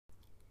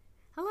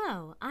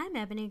Hello, I'm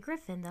Ebony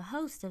Griffin, the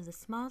host of the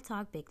Small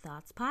Talk Big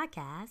Thoughts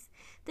podcast.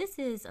 This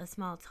is a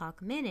Small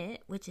Talk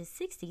Minute, which is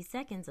 60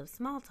 seconds of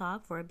small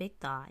talk for a big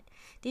thought.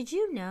 Did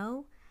you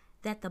know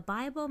that the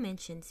Bible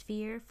mentions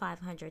fear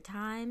 500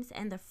 times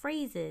and the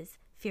phrases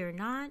fear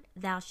not,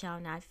 thou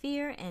shalt not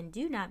fear, and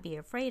do not be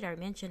afraid are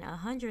mentioned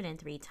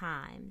 103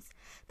 times?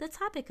 The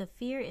topic of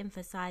fear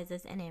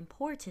emphasizes an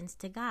importance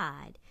to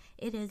God.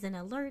 It is an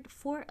alert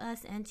for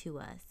us and to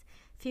us.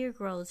 Fear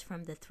grows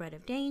from the threat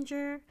of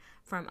danger,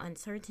 from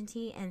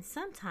uncertainty, and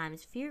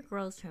sometimes fear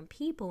grows from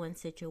people and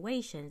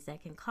situations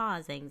that can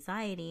cause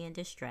anxiety and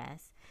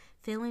distress.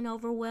 Feeling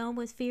overwhelmed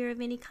with fear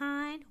of any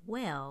kind?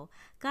 Well,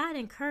 God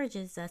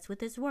encourages us with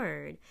His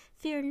word.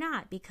 Fear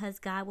not, because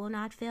God will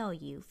not fail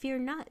you. Fear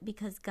not,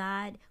 because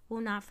God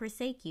will not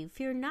forsake you.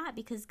 Fear not,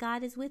 because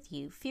God is with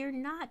you. Fear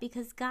not,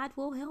 because God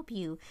will help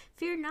you.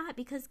 Fear not,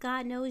 because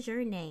God knows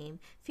your name.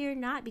 Fear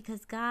not,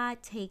 because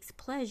God takes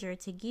pleasure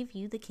to give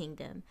you the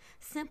kingdom.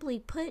 Simply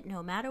put,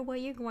 no matter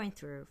what you're going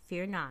through,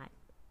 fear not.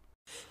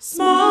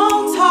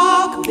 Small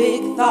talk,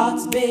 big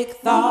thoughts, big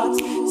thoughts.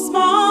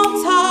 Small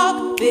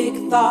talk,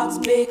 big thoughts,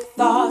 big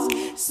thoughts.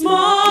 Small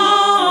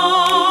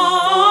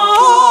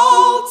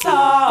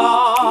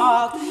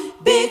talk,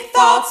 big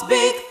thoughts,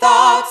 big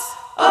thoughts.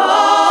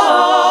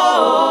 Oh.